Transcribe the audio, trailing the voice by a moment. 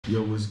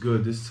Yo, what's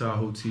good? This is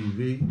Tahoe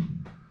TV,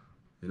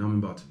 and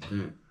I'm about to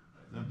vent.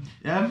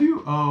 Have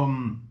you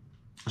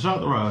shout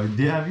out to Rob,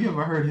 have you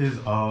ever heard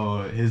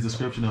his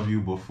description of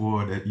you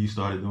before that you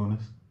started doing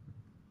this?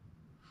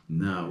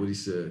 Nah, what he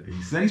said?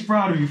 He said he's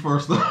proud of you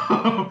first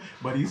off,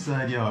 but he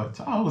said, yo,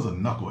 Tahoe was a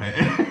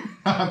knucklehead.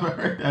 I haven't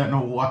heard that in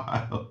a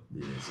while.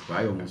 Yeah, so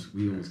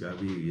we almost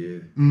got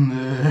beat,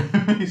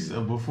 He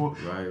said before.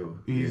 Ryo,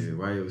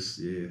 Ryo's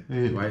a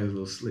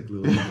little slick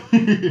little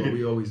nigga. But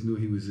we always knew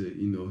he was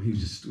he was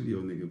just a studio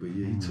nigga. But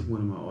yeah, he took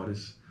one of my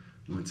artists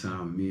one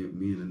time. Me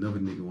and another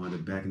nigga wound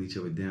up backing each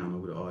other down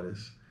over the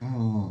artist.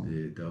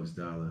 Yeah, Dubs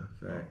Dollar,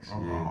 facts.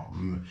 Yeah.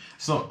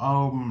 So,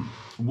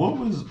 what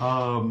was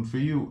for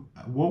you?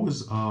 What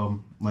was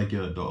like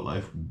your adult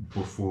life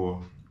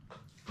before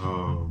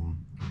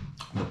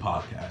the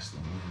podcasting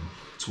and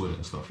Twitter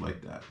and stuff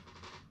like that?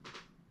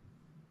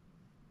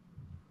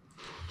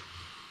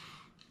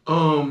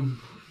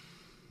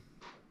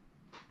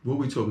 What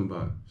we talking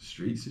about?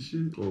 Streets and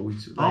shit, or we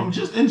like,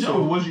 just in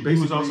general.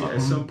 Basically, at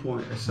some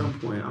point, I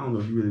don't know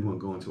if you really want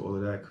to go into all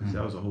of that because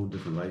that was a whole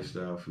different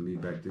lifestyle for me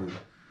back then,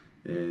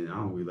 and I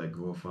don't really like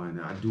glorifying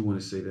that. I do want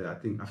to say that I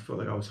felt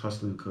like I was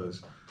hustling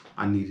because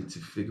I needed to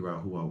figure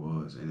out who I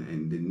was,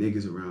 and the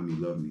niggas around me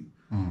loved me.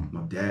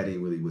 My dad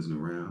wasn't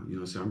around. You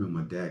know what I'm saying? I remember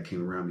my dad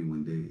came around me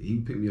one day. He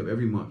picked me up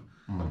every month,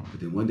 but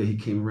then one day he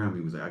came around me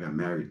and was like, I got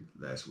married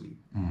last week,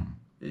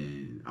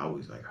 and I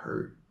was like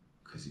hurt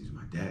because he was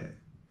my dad.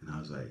 And I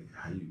was like,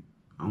 I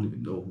don't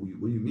even know what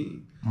do you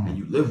mean? And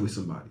you live with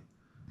somebody.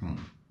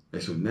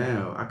 And so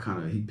now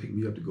he picked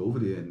me up to go over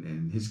there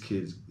and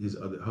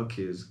her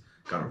kids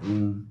got a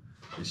room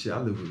and shit. I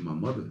live with my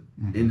mother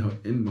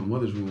in my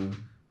mother's room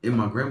in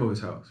my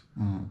grandmother's house.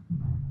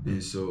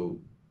 And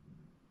so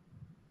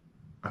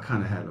I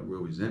kind of had a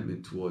real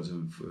resentment towards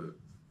him for,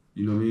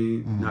 you know what I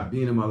mean? Not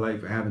being in my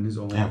life, for having his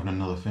own. Having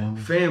another family.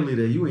 Family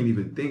that you ain't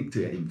even think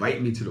to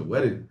invite me to the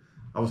wedding.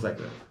 I was like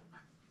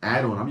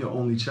add-on. I'm your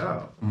only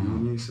child. You know what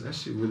I mean? So that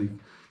shit really,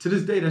 to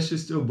this day, that shit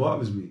still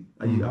bothers me.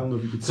 I don't know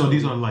if you could tell. So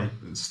these are like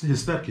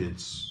his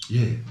stepkids?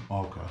 Yeah.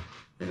 Okay.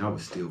 And I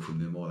would steal from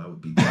them all. I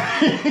would be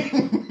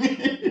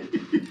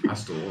I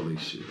stole all their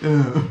shit.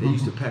 They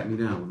used to pat me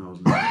down when I was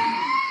little.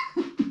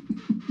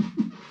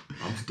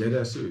 I'm dead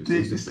ass serious. They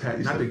used to pat,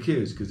 not the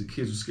kids, because the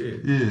kids were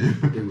scared.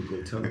 Yeah. They would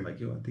go tell them like,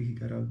 yo, I think he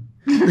got out.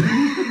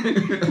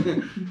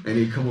 And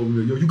they come over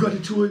and go, yo, you got the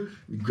toy?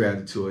 You grab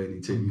the toy and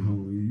they take me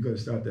home. You gotta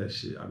stop that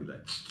shit. I'd be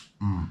like,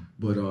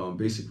 But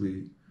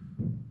basically,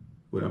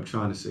 what I'm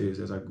trying to say is,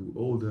 as I grew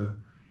older,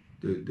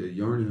 the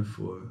yearning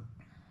for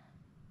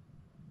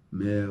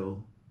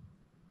male,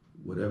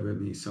 whatever it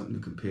means, something to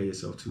compare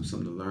yourself to,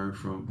 something to learn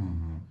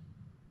from.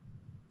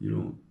 You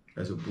don't,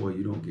 as a boy,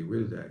 you don't get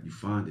rid of that. You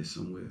find it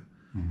somewhere.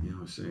 You know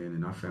what I'm saying?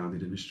 And I found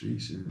it in the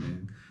streets,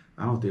 and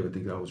I don't ever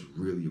think I was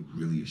really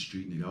a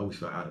street nigga. I always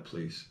felt out of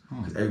place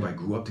because everybody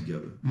grew up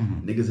together.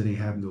 Niggas that ain't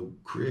have no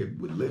crib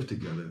would live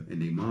together,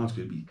 and their moms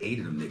could be 8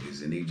 of them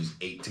niggas, and they just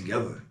ate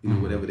together. You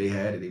know, whatever they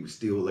had, and they would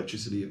steal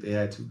electricity if they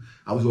had to.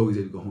 I was always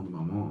able to go home to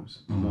my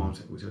mom's. My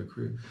mom's always had a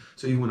crib.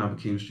 So even when I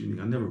became a street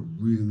nigga, I never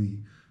really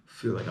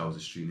feel like I was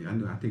a street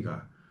nigga. I think I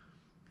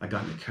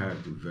got in the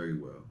character very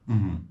well.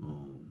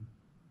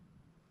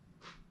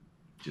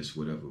 Just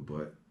whatever,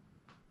 but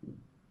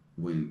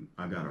when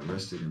I got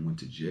arrested and went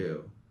to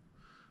jail,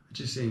 I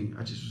just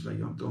was like,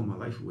 yo, I'm throwing my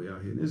life away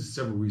out here. And there's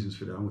several reasons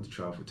for that. I went to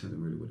trial for attempted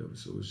murder, whatever.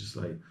 So it's just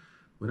like,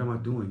 what am I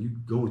doing? You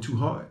going too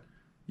hard.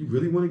 You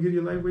really want to give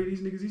your life away to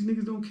these niggas? These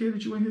niggas don't care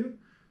that you in here.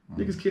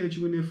 Niggas care that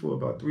you in there for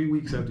about 3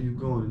 weeks after you're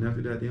gone, and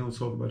after that, they don't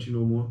talk about you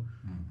no more.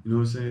 You know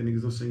what I'm saying?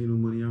 Niggas don't send you no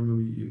money. I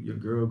remember your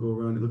girl go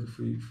around and looking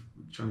for you,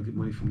 trying to get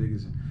money from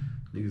niggas.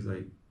 Niggas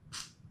like,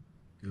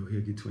 yo,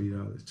 here, get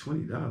 $20.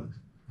 $20?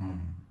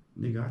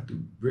 Nigga, I threw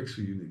bricks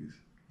for you niggas.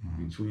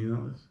 $20, you know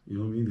what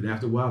I mean? Then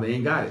after a while, they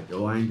ain't got it.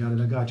 Oh, I ain't got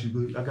it. I got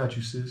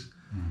you, sis.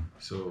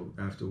 So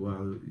after a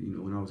while, you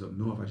know, when I was up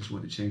north, I just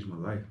wanted to change my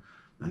life.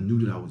 I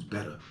knew that I was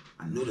better.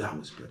 I knew that I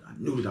was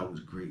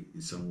great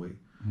in some way.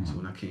 So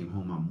when I came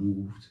home, I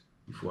moved.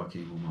 Before I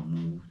came home, I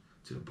moved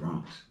to the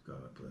Bronx.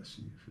 God bless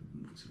me for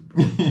moving to the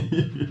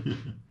Bronx.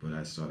 But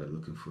I started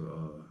looking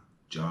for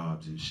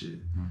jobs and shit,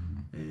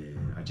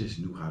 and I just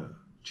knew how to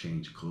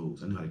change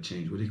clothes. I knew how to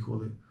change, what do they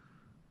call it?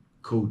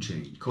 Code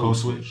change. Code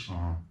switch.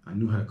 I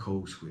knew how to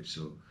code switch.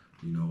 So,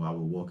 you know, I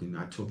would walk in,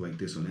 I talk like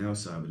this on the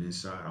outside, but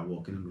inside I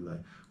walk in and be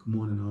like, good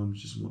morning,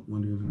 just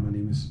wondering if my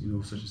name is, you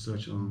know, such and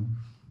such.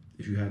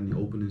 If you had any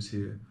openings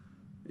here,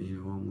 and, you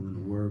know, I'm willing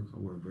to work. I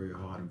work very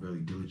hard and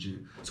very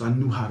diligent. So I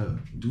knew how to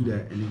do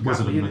that. And it was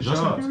got it me an in the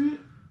adjustment jobs. period?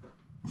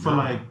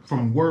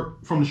 From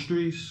work, from the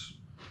streets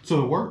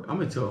to work? I'm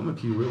gonna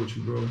keep it real with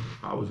you, bro.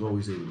 I was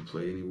always able to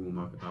play any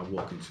room I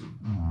walk into.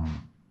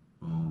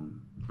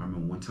 I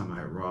remember one time I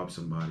had robbed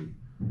somebody,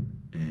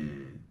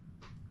 and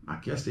I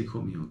guess they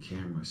caught me on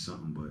camera or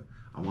something, but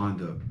I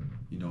wound up,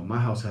 you know, my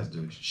house has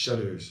the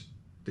shutters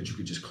that you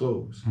could just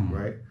close,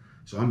 right?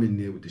 So I'm in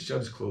there with the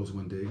shutters closed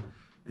one day,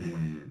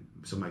 and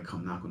somebody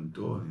come knock on the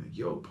door and like,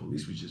 yo,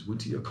 police, we just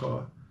went to your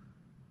car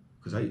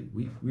because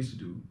we used to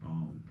do,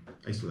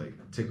 I used to like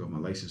take off my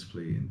license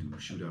plate and do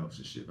shootouts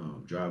and shit,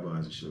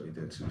 drive-bys and shit like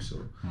that too.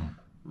 So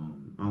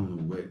I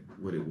don't know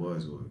what it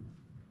was, or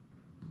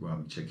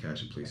robbing check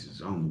cash in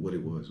places. I don't know what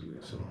it was.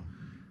 So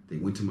they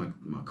went to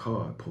my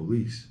car,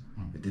 police,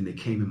 and then they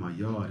came in my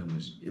yard and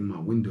was in my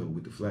window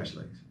with the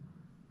flashlights.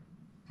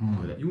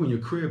 But you in your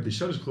crib, the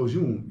shutters closed.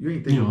 You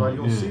ain't thinking about it.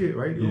 You don't see it,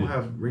 right? You don't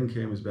have Ring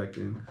cameras back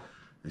then.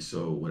 And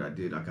so what I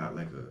did, I got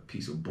like a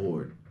piece of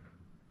board,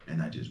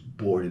 and I just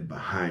boarded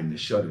behind the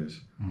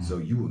shutters, so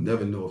you will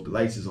never know if the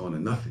lights is on or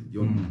nothing.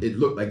 It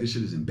looked like this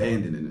shit is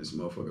abandoned in this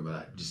motherfucker, but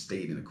I just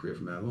stayed in the crib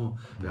for that long.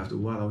 But after a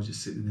while, I was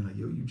just sitting there like,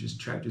 yo, you just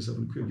trapped yourself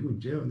in the crib. You in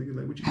jail, nigga.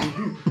 Like, what you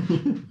gonna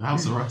do?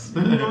 House arrest.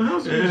 You know,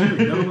 house arrest.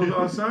 You don't go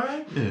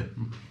outside. Yeah.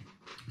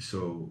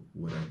 So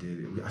what I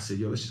did, I said,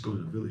 yo, let's just go to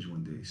the village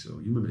one day. So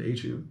you remember the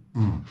atrium?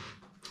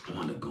 I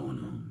wound up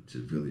going to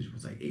the village. It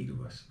was like 8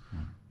 of us.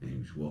 And he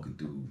was walking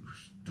through,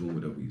 doing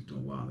whatever he was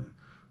doing, wilding.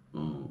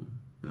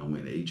 And I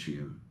went to the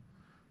atrium,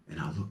 and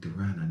I looked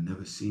around. I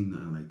never seen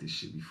nothing like this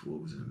shit before.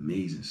 It was an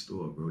amazing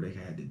store, bro. They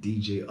had the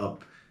DJ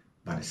up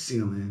by the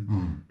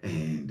ceiling,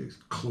 and the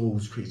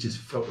clothes crazy. It just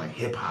felt like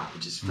hip hop.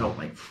 It just felt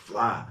like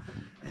fly.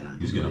 And I You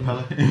was getting a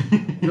pellet?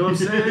 You know what I'm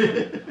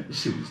saying?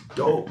 This shit was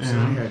dope. So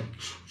they had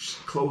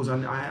clothes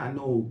I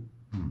know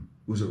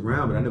was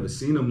around, but I never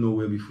seen them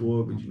nowhere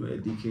before. But you know,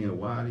 at DK and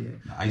Y,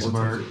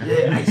 Iceberg.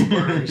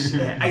 Iceberg and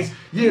shit.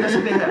 That's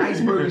what they had,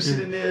 iceberg and shit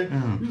in there.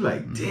 You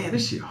like, damn,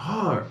 this shit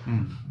hard.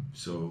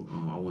 So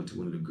I went to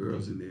one of the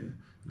girls in there,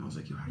 and I was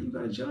like, yo, how you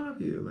got a job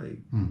here? Like,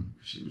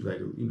 she was like,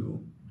 you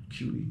know,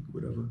 cutie,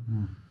 whatever.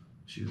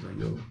 She was like,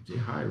 yo, they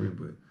hiring,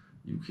 but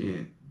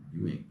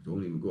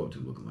don't even go up to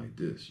them looking like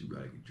this. You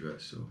gotta get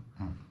dressed. So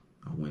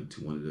I went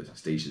to one of the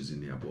stations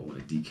in there. I bought one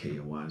of DK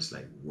and Y. It's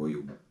like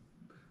royal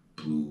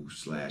blue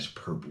 /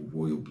 purple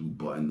royal blue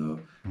button up.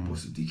 Bought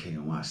some DK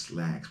and Y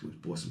slacks.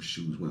 Bought some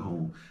shoes. Went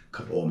home.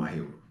 Cut all my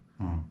hair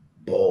off.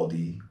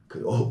 Baldy.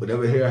 Cut all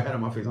whatever hair I had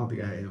on my face. I don't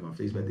think I had hair on my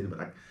face back then,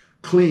 but I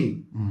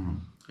clean.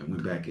 And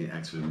went back and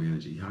asked for the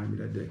manager. He hired me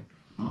that day.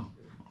 You know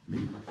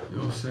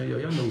what I'm saying? Yo,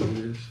 y'all know what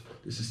it is.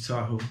 This is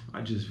Tahoe.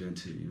 I just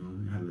vented, you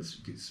know. I had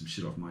to get some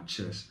shit off my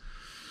chest.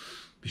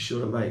 Be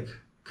sure to like,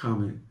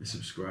 comment, and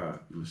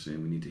subscribe. You know what I'm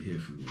saying? We need to hear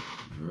from you.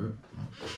 You heard?